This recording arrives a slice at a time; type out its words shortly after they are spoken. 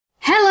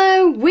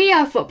we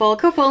are Football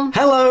Couple.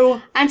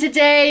 Hello! And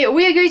today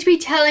we are going to be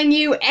telling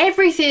you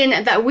everything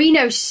that we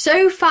know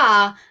so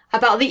far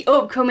about the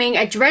upcoming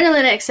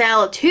Adrenalyn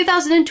XL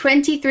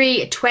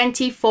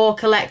 2023-24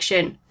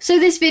 collection. So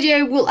this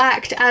video will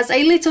act as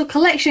a little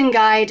collection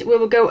guide where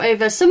we'll go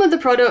over some of the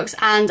products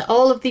and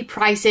all of the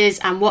prices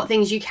and what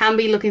things you can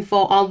be looking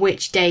for on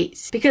which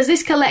dates. Because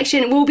this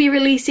collection will be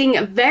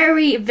releasing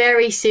very,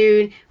 very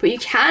soon, but you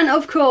can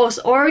of course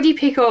already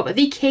pick up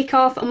the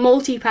kickoff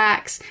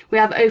multi-packs. We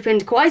have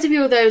opened quite a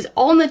few of those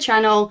on the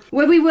channel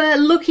where we were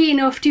lucky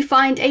enough to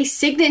find a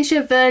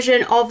signature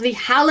version of the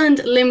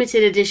Haaland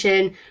limited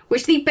edition,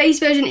 which the base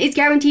version is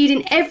guaranteed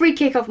in every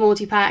kickoff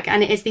multi-pack,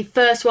 and it is the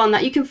first one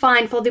that you can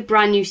find for the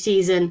brand new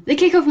season. The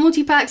kickoff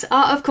multi-packs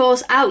are of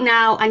course out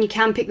now and you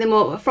can pick them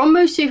up from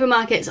most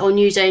supermarkets or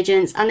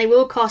newsagents, and they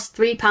will cost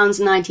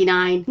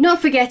 £3.99.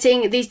 Not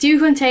forgetting, these do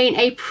contain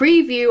a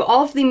preview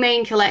of the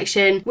main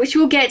collection, which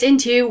we'll get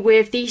into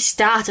with the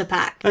starter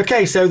pack.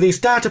 Okay, so the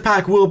starter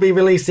pack will be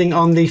releasing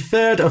on the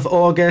 3rd of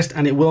August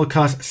and it will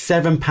cost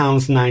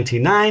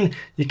 £7.99.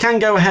 You can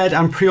go ahead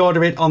and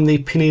pre-order it on the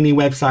Panini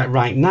website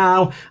right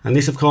now, and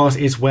this of course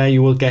is where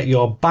you will get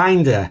your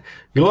binder.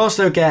 You'll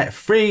also get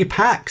 3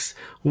 packs,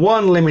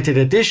 1 limited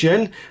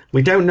edition.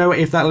 We don't know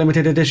if that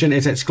limited edition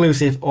is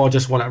exclusive or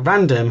just one at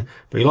random,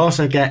 but you'll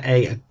also get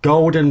a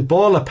golden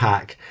baller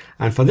pack.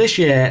 And for this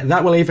year,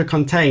 that will either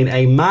contain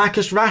a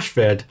Marcus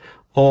Rashford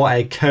or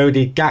a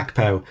Cody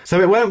Gakpo.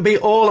 So it won't be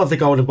all of the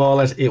golden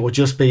ballers, it will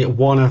just be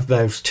one of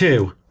those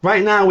two.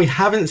 Right now we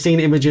haven't seen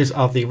images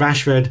of the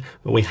Rashford,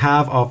 but we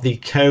have of the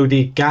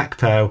Cody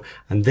Gakpo,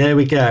 and there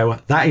we go.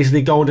 That is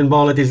the golden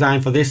baller design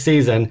for this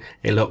season.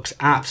 It looks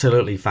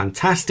absolutely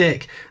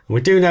fantastic. And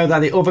we do know that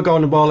the other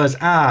golden ballers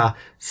are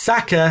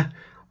Saka,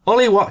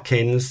 Ollie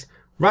Watkins,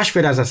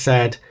 Rashford as I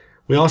said.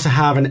 We also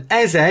have an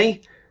Eze,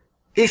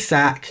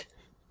 Isak,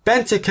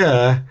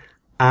 Bentancur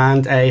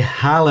and a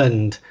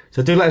Haaland.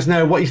 So do let us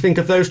know what you think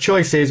of those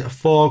choices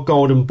for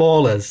golden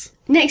ballers.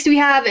 Next we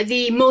have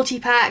the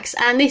multi-packs,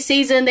 and this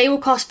season they will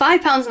cost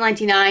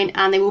 £5.99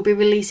 and they will be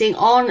releasing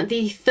on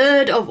the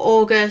 3rd of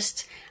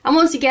August. And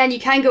once again, you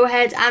can go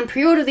ahead and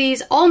pre-order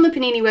these on the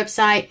Panini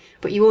website,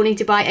 but you will need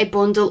to buy a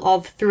bundle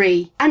of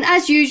 3. And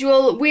as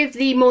usual with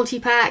the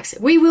multi-packs,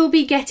 we will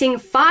be getting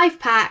 5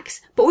 packs,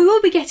 but we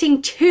will be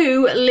getting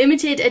 2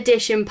 limited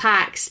edition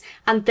packs,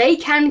 and they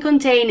can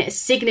contain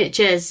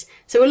signatures.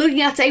 So we're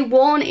looking at a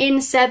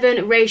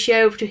 1:7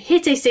 ratio to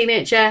hit a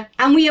signature,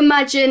 and we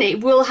imagine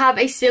it will have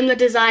a similar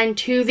design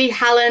to the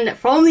Haaland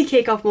from the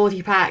kickoff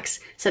multi-packs,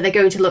 so they're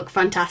going to look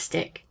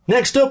fantastic.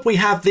 Next up we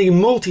have the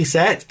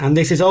multi-set, and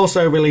this is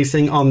also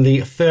releasing on the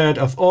 3rd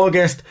of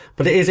August,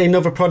 but it is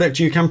another product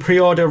you can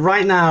pre-order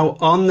right now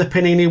on the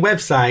Panini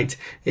website.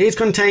 It is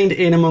contained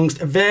in amongst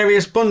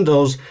various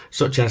bundles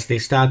such as the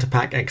starter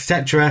pack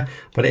etc,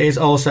 but it is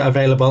also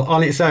available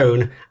on its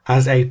own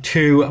as a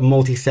 2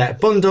 multi-set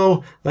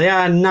bundle. They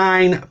are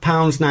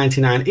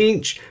 £9.99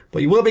 each,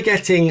 but you will be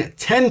getting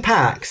 10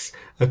 packs,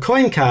 a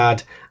coin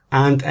card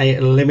and a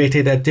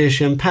limited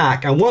edition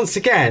pack. And once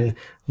again,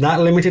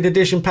 that limited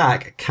edition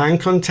pack can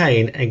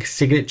contain a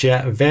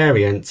signature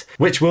variant,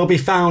 which will be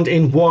found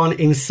in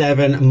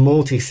 1:7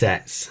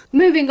 multi-sets.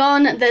 Moving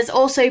on, there's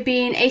also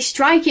been a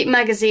Strike It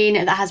magazine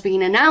that has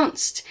been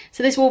announced.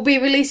 So this will be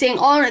releasing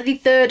on the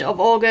 3rd of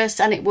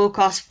August and it will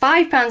cost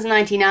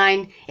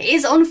 £5.99. It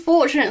is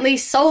unfortunately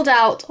sold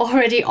out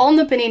already on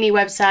the Panini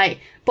website,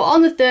 but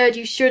on the 3rd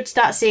you should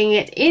start seeing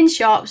it in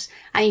shops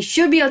and you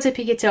should be able to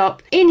pick it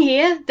up. In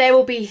here there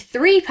will be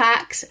 3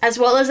 packs as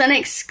well as an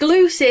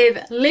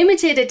exclusive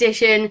limited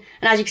edition,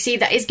 and as you can see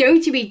that is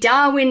going to be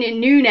Darwin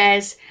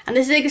Núñez, and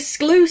this is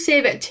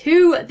exclusive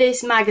to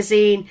this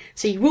magazine,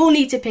 so you will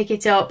need to pick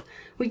it up.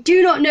 We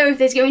do not know if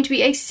there's going to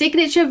be a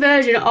signature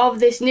version of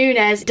this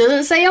Núñez. It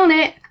doesn't say on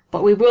it,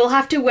 but we will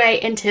have to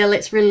wait until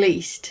it's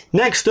released.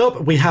 Next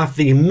up we have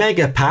the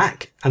Mega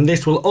Pack, and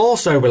this will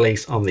also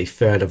release on the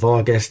 3rd of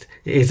August.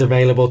 It is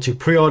available to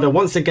pre-order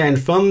once again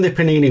from the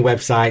Panini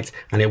website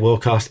and it will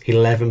cost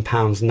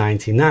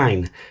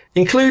 £11.99.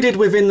 Included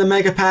within the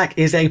Mega Pack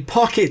is a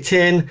pocket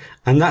tin,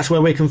 and that's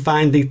where we can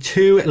find the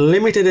 2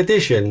 limited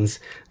editions.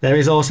 There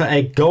is also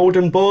a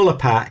golden baller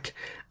pack,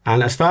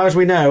 and as far as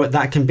we know,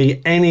 that can be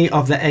any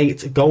of the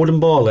 8 golden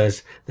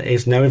ballers. There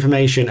is no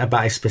information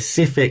about a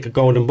specific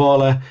golden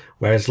baller,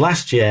 whereas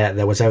last year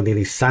there was only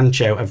the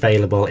Sancho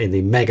available in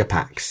the Mega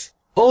Packs.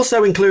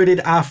 Also included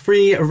are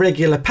 3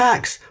 regular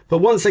packs, but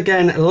once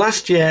again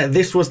last year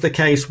this was the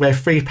case where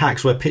 3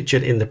 packs were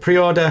pictured in the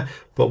pre-order,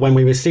 but when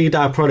we received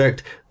our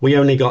product we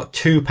only got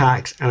 2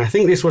 packs, and I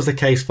think this was the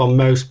case for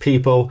most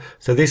people,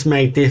 so this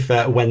may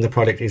differ when the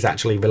product is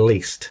actually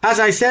released. As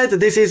I said,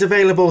 this is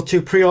available to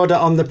pre-order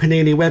on the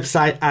Panini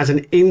website as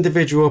an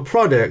individual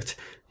product.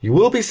 You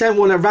will be sent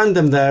one at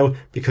random though,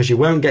 because you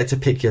won't get to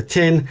pick your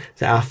tin.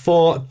 There are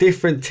 4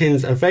 different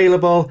tins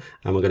available,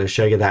 and we're going to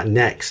show you that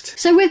next.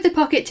 So with the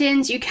pocket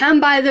tins, you can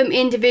buy them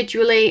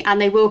individually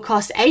and they will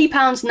cost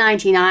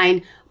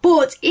 £8.99.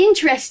 But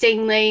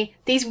interestingly,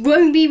 these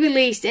won't be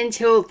released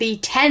until the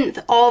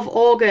 10th of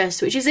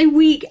August, which is a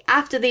week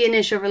after the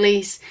initial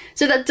release.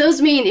 So that does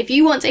mean if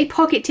you want a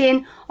pocket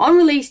tin on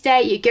release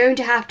day, you're going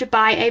to have to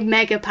buy a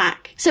mega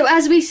pack. So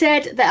as we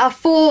said, there are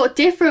 4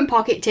 different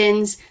pocket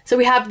tins. So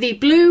we have the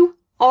blue,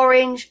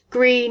 orange,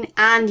 green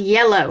and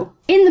yellow.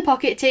 In the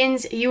pocket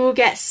tins, you will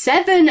get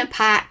 7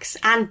 packs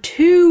and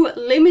 2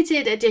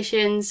 limited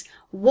editions,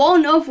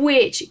 one of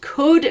which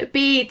could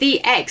be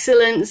the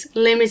Excellence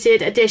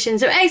limited edition.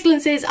 So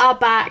Excellences are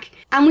back,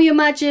 and we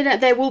imagine that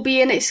there will be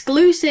an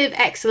exclusive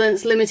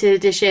Excellence limited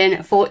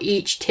edition for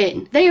each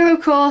tin. They are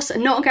of course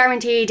not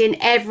guaranteed in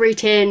every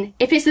tin.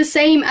 If it's the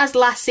same as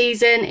last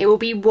season, it will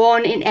be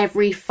 1 in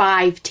every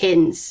 5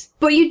 tins.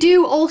 But you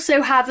do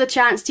also have the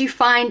chance to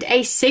find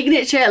a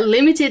signature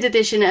limited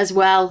edition as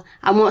well,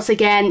 and once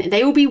again,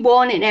 they will be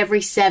 1 in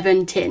every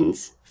 7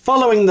 tins.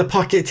 Following the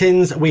pocket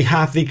tins, we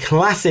have the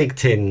classic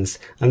tins,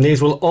 and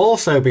these will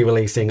also be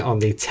releasing on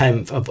the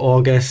 10th of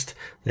August.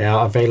 They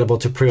are available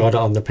to pre-order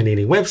on the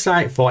Panini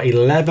website for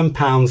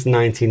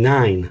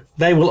 £11.99.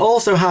 They will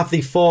also have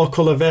the 4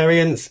 colour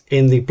variants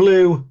in the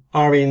blue,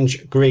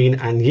 orange, green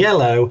and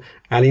yellow,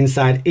 and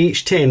inside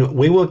each tin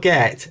we will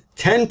get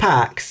 10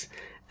 packs,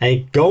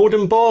 a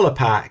golden baller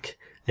pack,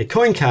 a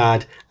coin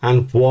card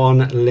and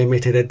 1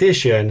 limited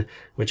edition,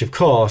 which of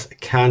course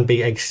can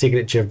be a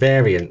signature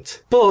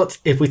variant. But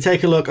if we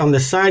take a look on the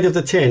side of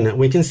the tin,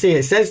 we can see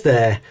it says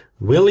there,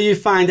 will you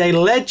find a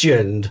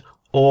legend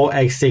or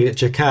a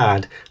signature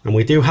card? And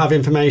we do have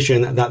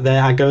information that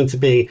there are going to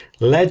be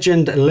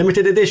legend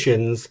limited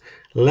editions,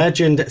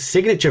 legend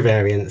signature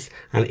variants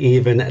and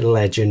even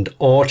legend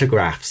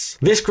autographs.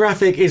 This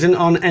graphic isn't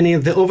on any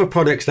of the other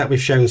products that we've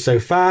shown so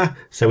far,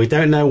 so we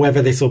don't know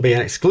whether this will be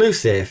an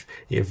exclusive.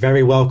 It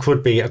very well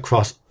could be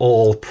across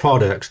all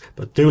products,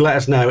 but do let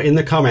us know in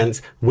the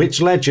comments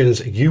which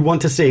legends you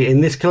want to see in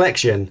this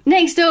collection.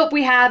 Next up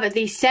we have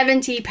the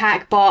 70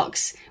 pack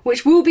box,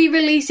 which will be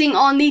releasing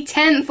on the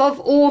 10th of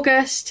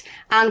August,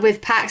 and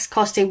with packs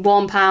costing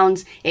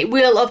 £1, it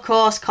will of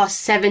course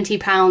cost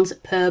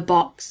 £70 per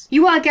box.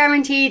 You are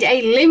guaranteed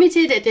a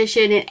limited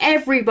edition in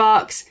every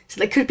box, so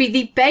that could be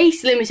the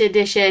base limited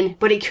edition,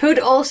 but it could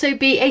also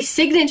be a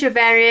signature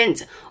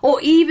variant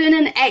or even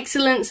an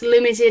Excellence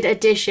limited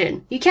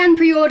edition. You can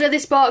pre-order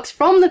this box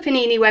from the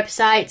Panini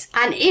website,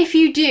 and if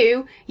you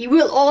do, you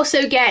will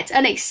also get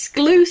an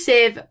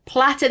exclusive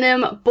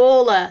Platinum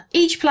Baller.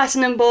 Each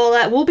Platinum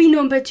Baller will be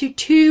numbered to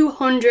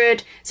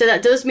 200, so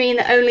that does mean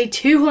that only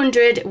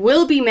 200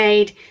 will be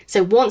made,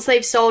 so once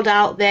they've sold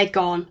out, they're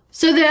gone.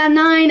 So there are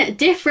 9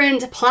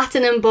 different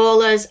Platinum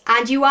Ballers,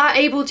 and you are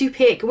able to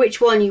pick which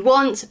one you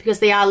want because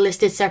they are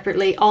listed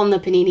separately on the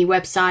Panini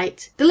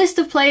website. The list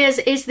of players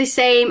is the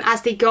same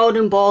as the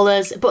Golden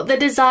Ballers, but the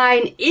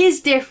design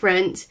is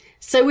different.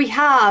 So we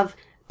have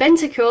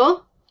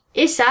Bentancur,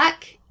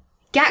 Isak,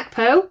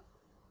 Gakpo,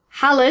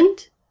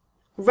 Haaland,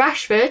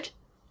 Rashford,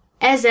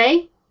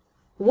 Eze,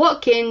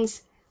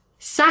 Watkins,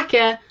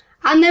 Saka,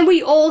 and then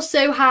we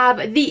also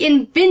have the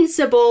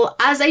Invincible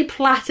as a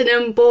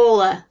Platinum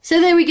Baller. So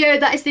there we go,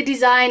 that is the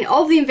design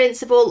of the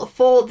Invincible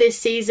for this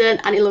season,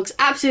 and it looks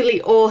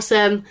absolutely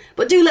awesome.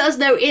 But do let us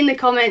know in the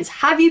comments,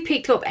 have you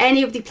picked up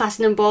any of the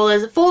Platinum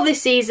Ballers for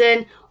this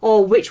season,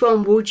 or which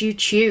one would you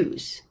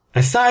choose?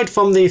 Aside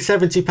from the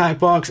 70 pack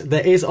box,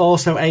 there is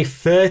also a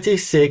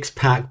 36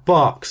 pack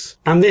box.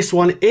 And this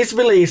one is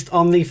released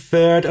on the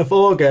 3rd of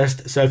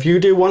August. So if you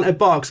do want a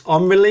box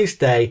on release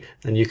day,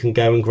 then you can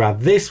go and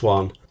grab this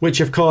one. Which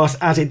of course,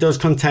 as it does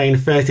contain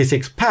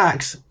 36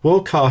 packs,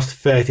 will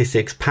cost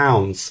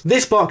 £36.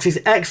 This box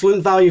is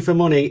excellent value for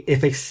money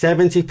if a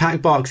 70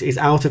 pack box is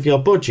out of your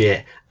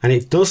budget, and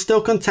it does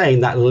still contain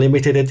that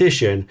limited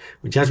edition,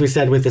 which as we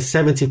said with the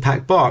 70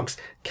 pack box,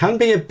 can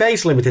be a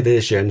base limited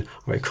edition,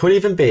 or it could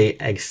even be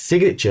a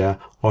signature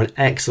or an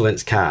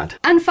Excellence card.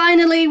 And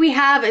finally we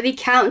have the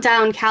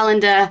countdown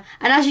calendar,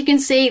 and as you can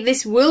see,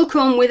 this will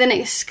come with an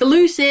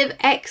exclusive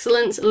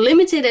Excellence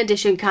limited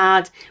edition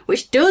card,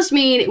 which does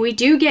mean we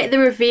do get the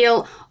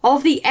reveal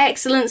of the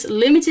Excellence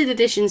limited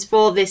editions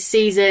for this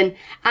season,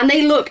 and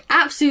they look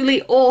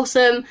absolutely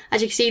awesome.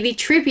 As you can see, the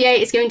Trippier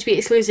is going to be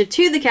exclusive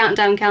to the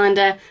countdown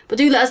calendar, but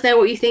do let us know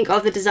what you think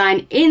of the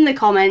design in the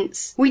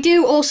comments. We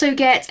do also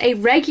get a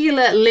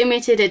regular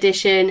limited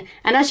edition,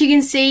 and as you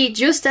can see,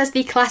 just as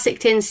the classic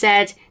tin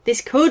said,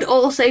 this could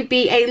also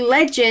be a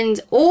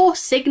legend or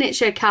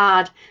signature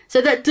card.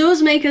 So that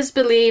does make us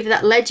believe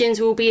that legends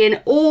will be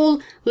in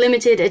all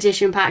limited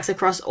edition packs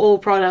across all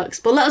products.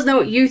 But let us know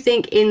what you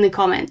think in the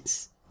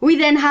comments. We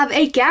then have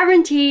a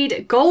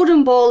guaranteed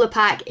Golden Baller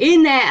pack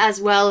in there as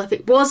well if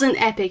it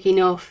wasn't epic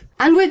enough.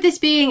 And with this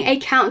being a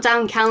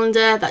countdown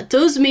calendar, that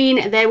does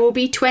mean there will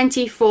be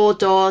 24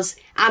 doors,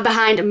 and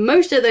behind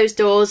most of those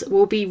doors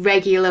will be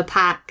regular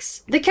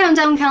packs. The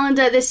countdown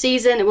calendar this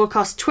season will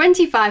cost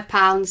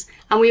 £25,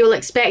 and we will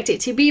expect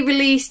it to be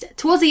released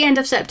towards the end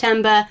of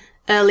September,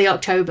 early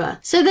October.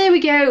 So there we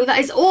go, that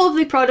is all of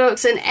the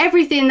products and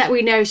everything that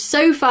we know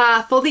so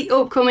far for the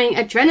upcoming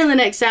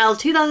Adrenalyn XL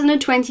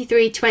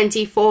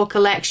 2023-24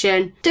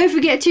 collection. Don't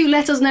forget to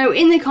let us know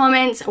in the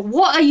comments,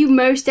 what are you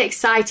most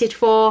excited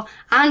for?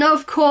 And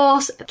of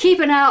course, keep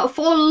an eye out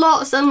for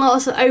lots and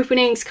lots of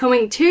openings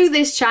coming to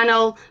this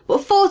channel.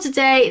 But for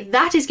today,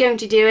 that is going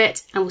to do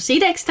it, and we'll see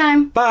you next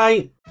time.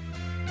 Bye!